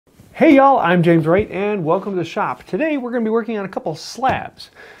Hey y'all, I'm James Wright and welcome to the shop. Today we're going to be working on a couple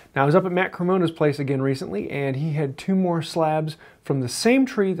slabs. Now I was up at Matt Cremona's place again recently and he had two more slabs from the same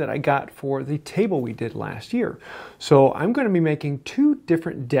tree that I got for the table we did last year. So I'm going to be making two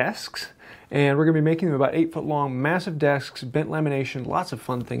different desks and we're going to be making them about 8 foot long, massive desks, bent lamination, lots of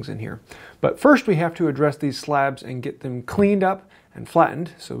fun things in here. But first we have to address these slabs and get them cleaned up and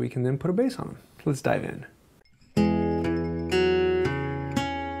flattened so we can then put a base on them. Let's dive in.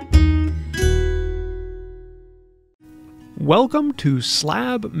 Welcome to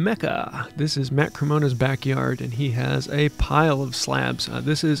Slab Mecca. This is Matt Cremona's backyard and he has a pile of slabs.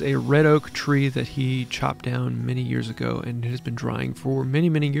 This is a red oak tree that he chopped down many years ago and it has been drying for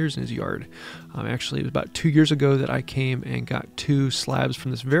many years in his yard. Actually, it was about 2 years ago that I came and got two slabs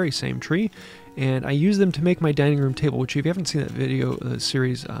from this very same tree, and I used them to make my dining room table, which if you haven't seen that video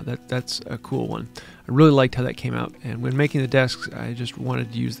series, that's a cool one. I really liked how that came out, and when making the desks, I just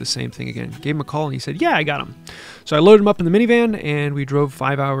wanted to use the same thing again. Gave him a call and he said, yeah, I got them. So I loaded them up in the minivan and we drove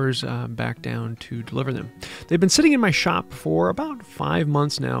 5 hours back down to deliver them. They've been sitting in my shop for about 5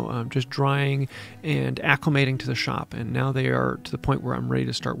 months now, just drying and acclimating to the shop, and now they are to the point where I'm ready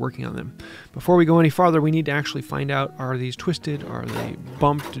to start working on them. Before we go any farther, we need to actually find out, are these twisted, are they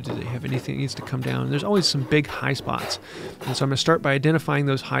bumped, do they have anything that needs to come down? There's always some big high spots, and so I'm going to start by identifying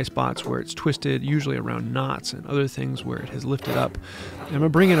those high spots where it's twisted, usually around knots and other things where it has lifted up. And I'm going to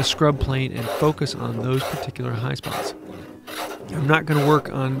bring in a scrub plane and focus on those particular high spots. I'm not going to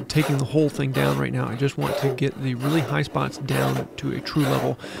work on taking the whole thing down right now. I just want to get the really high spots down to a true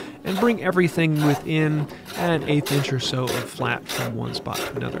level and bring everything within an 1/8 inch or so of flat from one spot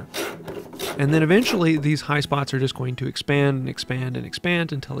to another. And then eventually these high spots are just going to expand and expand and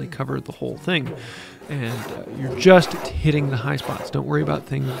expand until they cover the whole thing. And you're just hitting the high spots. Don't worry about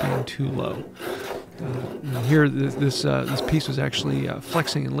things being too low. Here, this piece was actually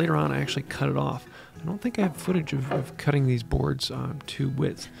flexing, and later on I actually cut it off. I don't think I have footage of cutting these boards to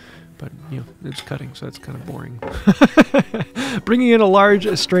width, but you know, it's cutting, so that's kind of boring. Bringing in a large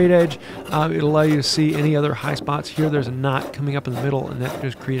straight edge, it'll allow you to see any other high spots. Here there's a knot coming up in the middle, and that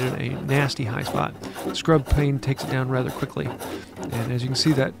just created a nasty high spot. The scrub plane takes it down rather quickly, and as you can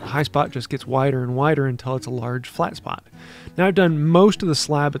see, that high spot just gets wider and wider until it's a large flat spot. Now I've done most of the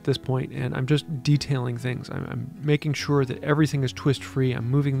slab at this point, and I'm just detailing things. I'm making sure that everything is twist free. I'm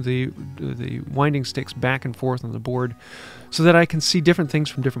moving the winding sticks back and forth on the board so that I can see different things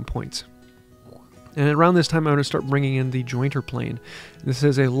from different points. And around this time I'm going to start bringing in the jointer plane. This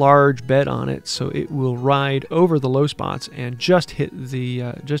has a large bed on it, so it will ride over the low spots and just hit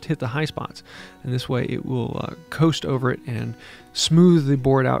the high spots. And this way it will coast over it and smooth the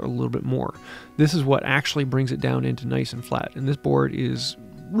board out a little bit more. This is what actually brings it down into nice and flat. And this board is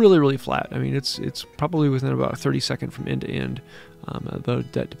really flat. I mean, it's probably within about 30 seconds from end to end. Though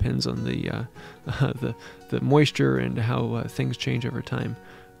that depends on the moisture and how things change over time.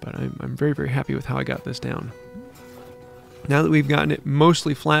 But I'm very happy with how I got this down. Now that we've gotten it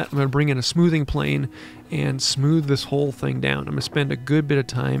mostly flat, I'm going to bring in a smoothing plane and smooth this whole thing down. I'm going to spend a good bit of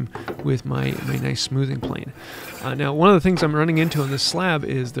time with my nice smoothing plane. Now, one of the things I'm running into on this slab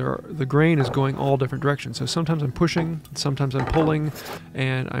is the grain is going all different directions. So sometimes I'm pushing, sometimes I'm pulling,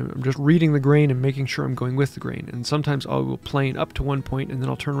 and I'm just reading the grain and making sure I'm going with the grain. And sometimes I will plane up to one point, and then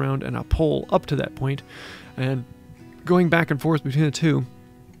I'll turn around and I'll pull up to that point, and going back and forth between the two,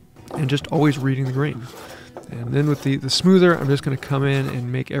 and just always reading the grain. And then with the smoother, I'm just going to come in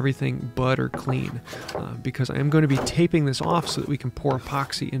and make everything butter clean because I am going to be taping this off so that we can pour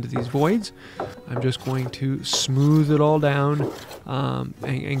epoxy into these voids. I'm just going to smooth it all down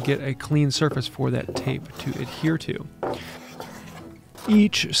and get a clean surface for that tape to adhere to.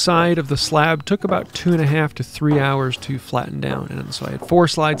 Each side of the slab took about 2.5 to 3 hours to flatten down, and so I had 4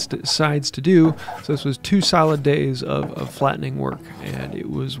 sides to do, so this was 2 solid days of flattening work, and it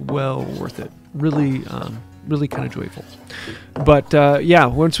was well worth it. Really kind of joyful. But yeah,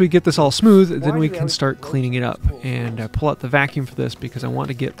 once we get this all smooth, then we can start cleaning it up and pull out the vacuum for this because I want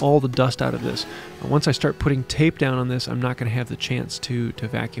to get all the dust out of this. Once I start putting tape down on this, I'm not going to have the chance to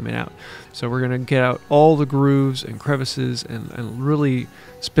vacuum it out. So we're going to get out all the grooves and crevices and really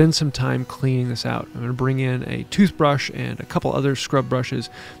spend some time cleaning this out. I'm going to bring in a toothbrush and a couple other scrub brushes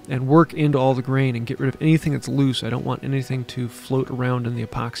and work into all the grain and get rid of anything that's loose. I don't want anything to float around in the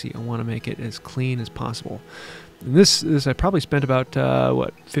epoxy. I want to make it as clean as possible. And this I probably spent about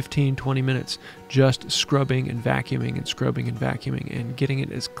 15-20 minutes just scrubbing and vacuuming and scrubbing and vacuuming and getting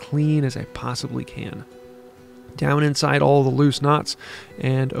it as clean as I possibly can. Down inside all the loose knots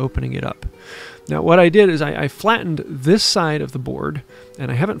and opening it up. Now what I did is I flattened this side of the board,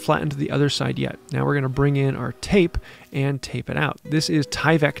 and I haven't flattened the other side yet. Now we're going to bring in our tape and tape it out. This is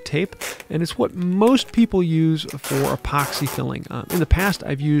Tyvek tape, and it's what most people use for epoxy filling. In the past,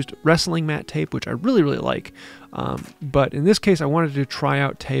 I've used wrestling mat tape, which I really, really like. But in this case, I wanted to try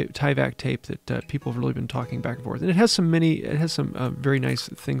out Tyvek tape that people have really been talking back and forth. And it has some very nice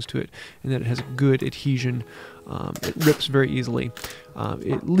things to it, in that it has a good adhesion. It rips very easily.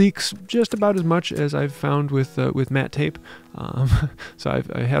 It leaks just about as much as I've found with matte tape. So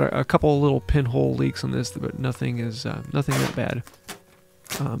I had a couple of little pinhole leaks on this, but nothing that bad.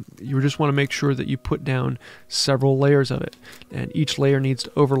 You just want to make sure that you put down several layers of it, and each layer needs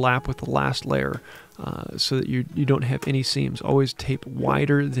to overlap with the last layer, so that you don't have any seams. Always tape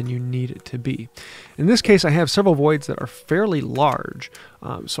wider than you need it to be. In this case, I have several voids that are fairly large,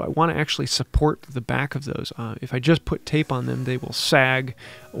 so I want to actually support the back of those. If I just put tape on them, they will sag,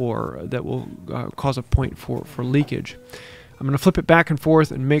 or that will cause a point for leakage. I'm going to flip it back and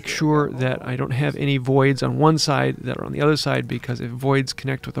forth and make sure that I don't have any voids on one side that are on the other side, because if voids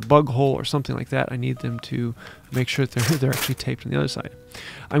connect with a bug hole or something like that, I need them to make sure that they're actually taped on the other side.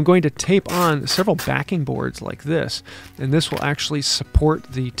 I'm going to tape on several backing boards like this, and this will actually support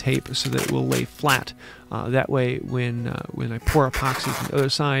the tape so that it will lay flat. That way, when I pour epoxy from the other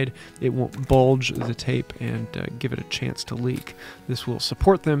side, it won't bulge the tape and give it a chance to leak. This will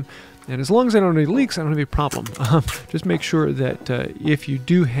support them. And as long as I don't have any leaks, I don't have any problem. Just make sure that if you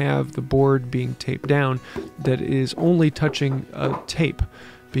do have the board being taped down, that it is only touching tape.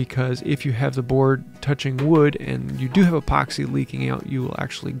 Because if you have the board touching wood and you do have epoxy leaking out, you will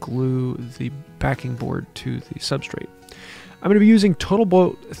actually glue the backing board to the substrate. I'm going to be using Total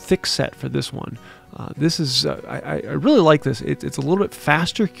Bolt Thick Set for this one. This is I really like this. It's a little bit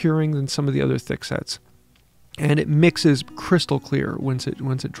faster curing than some of the other thick sets. And it mixes crystal clear once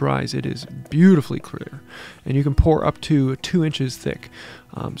it dries. It is beautifully clear, and you can pour up to 2 inches thick.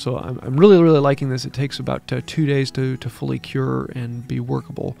 So I'm really, really liking this. It takes about 2 days to fully cure and be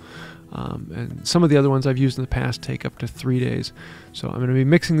workable. And some of the other ones I've used in the past take up to 3 days. So I'm going to be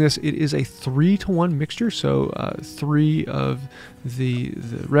mixing this. It is a 3-to-1 mixture, so 3 of the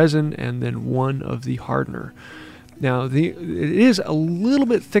resin and then 1 of the hardener. Now, it is a little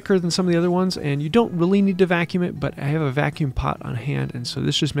bit thicker than some of the other ones, and you don't really need to vacuum it, but I have a vacuum pot on hand, and so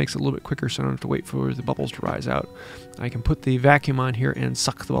this just makes it a little bit quicker, so I don't have to wait for the bubbles to rise out. I can put the vacuum on here and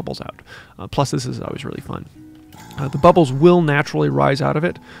suck the bubbles out. Plus, this is always really fun. The bubbles will naturally rise out of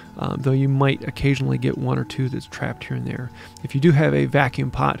it, though you might occasionally get 1 or 2 that's trapped here and there. If you do have a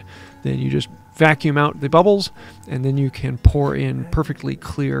vacuum pot, then you just vacuum out the bubbles, and then you can pour in perfectly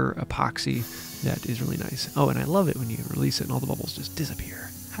clear epoxy. That is really nice. Oh, and I love it when you release it and all the bubbles just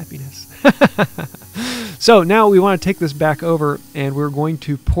disappear. Happiness. So now we want to take this back over, and we're going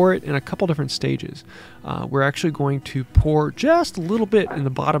to pour it in a couple different stages. We're actually going to pour just a little bit in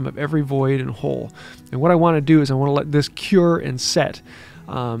the bottom of every void and hole. And what I want to do is I want to let this cure and set.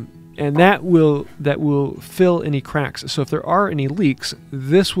 And that will fill any cracks. So if there are any leaks,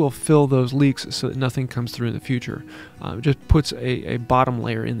 this will fill those leaks so that nothing comes through in the future. It just puts a bottom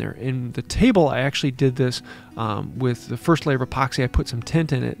layer in there. In the table, I actually did this with the first layer of epoxy. I put some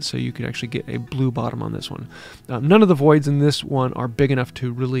tint in it so you could actually get a blue bottom on this one. None of the voids in this one are big enough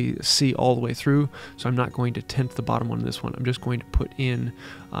to really see all the way through, so I'm not going to tint the bottom on this one. I'm just going to put in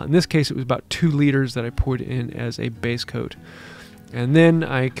this case, it was about 2 liters that I put in as a base coat. And then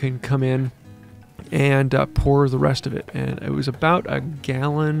I can come in and pour the rest of it. And it was about a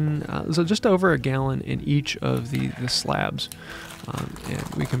gallon, so just over a gallon in each of the slabs.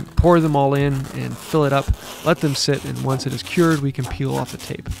 And we can pour them all in and fill it up, let them sit, and once it is cured, we can peel off the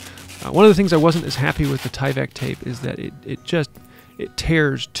tape. One of the things I wasn't as happy with the Tyvek tape is that it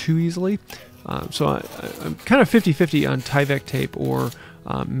tears too easily. So I'm kind of 50-50 on Tyvek tape or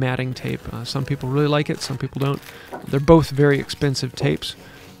matting tape. Some people really like it, some people don't. They're both very expensive tapes,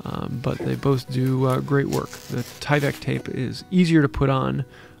 but they both do great work. The Tyvek tape is easier to put on,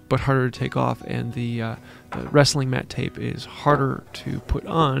 but harder to take off, and the wrestling mat tape is harder to put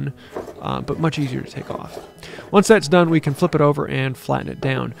on, but much easier to take off. Once that's done, we can flip it over and flatten it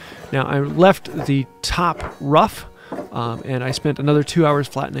down. Now, I left the top rough, and I spent another 2 hours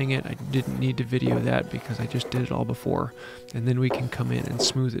flattening it. I didn't need to video that because I just did it all before. And then we can come in and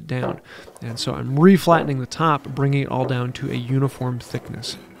smooth it down. And so I'm re-flattening the top, bringing it all down to a uniform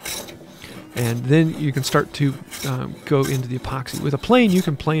thickness. And then you can start to go into the epoxy. With a plane, you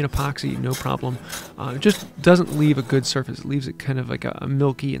can plane epoxy, no problem. It just doesn't leave a good surface. It leaves it kind of like a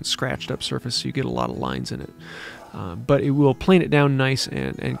milky and scratched up surface, so you get a lot of lines in it. But it will plane it down nice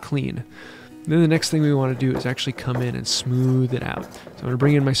and clean. Then the next thing we want to do is actually come in and smooth it out. So I'm going to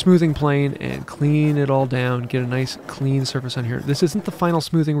bring in my smoothing plane and clean it all down, get a nice clean surface on here. This isn't the final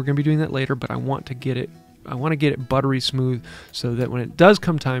smoothing, we're going to be doing that later, but I want to get it want to get it buttery smooth so that when it does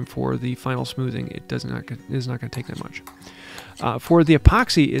come time for the final smoothing, it is not going to take that much. For the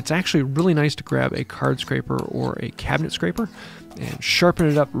epoxy, it's actually really nice to grab a card scraper or a cabinet scraper and sharpen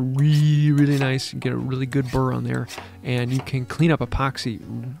it up really nice and get a really good burr on there, and you can clean up epoxy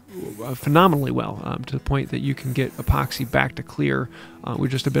phenomenally well, to the point that you can get epoxy back to clear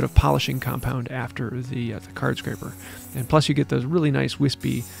with just a bit of polishing compound after the card scraper. And plus you get those really nice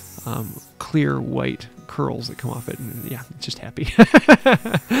wispy clear white curls that come off it, and yeah, just happy.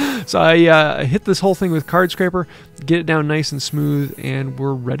 So I hit this whole thing with card scraper, get it down nice and smooth, and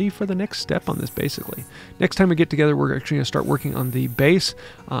we're ready for the next step on this basically. Next time we get together, we're actually going to start working on the base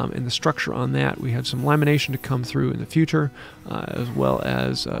and the structure on that. We have some lamination to come through in the future, as well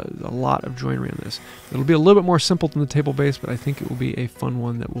as a lot of joinery on this. It'll be a little bit more simple than the table base, but I think it will be a fun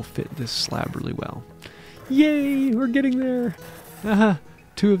one that will fit this slab really well. Yay, we're getting there.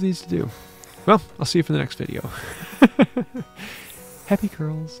 2 of these to do. Well, I'll see you for the next video. Happy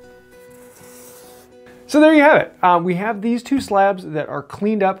curls. So there you have it. We have these 2 slabs that are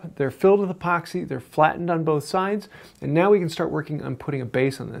cleaned up, they're filled with epoxy, they're flattened on both sides, and now we can start working on putting a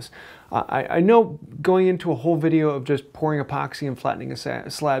base on this. I know going into a whole video of just pouring epoxy and flattening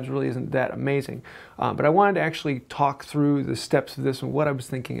slabs really isn't that amazing, but I wanted to actually talk through the steps of this and what I was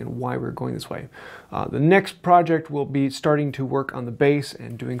thinking and why we're going this way. The next project will be starting to work on the base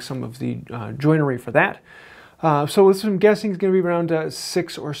and doing some of the joinery for that. So with some guessing, it's going to be around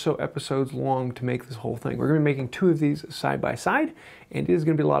 6 or so episodes long to make this whole thing. We're going to be making 2 of these side by side, and it is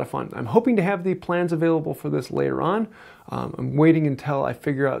going to be a lot of fun. I'm hoping to have the plans available for this later on. I'm waiting until I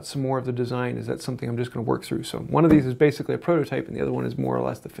figure out some more of the design. Is that something I'm just going to work through? So one of these is basically a prototype, and the other one is more or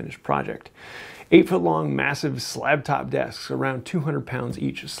less the finished project. 8-foot long, massive slab top desks, around 200 pounds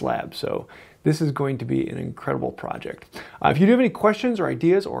each slab. So this is going to be an incredible project. If you do have any questions or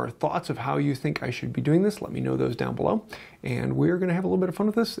ideas or thoughts of how you think I should be doing this, let me know those down below. And we're going to have a little bit of fun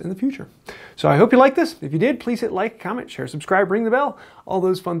with this in the future. So I hope you liked this. If you did, please hit like, comment, share, subscribe, ring the bell. All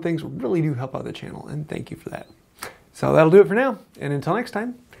those fun things really do help out the channel, and thank you for that. So that'll do it for now. And until next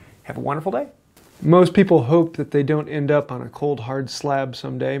time, have a wonderful day. Most people hope that they don't end up on a cold, hard slab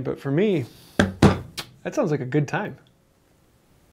someday, but for me, that sounds like a good time.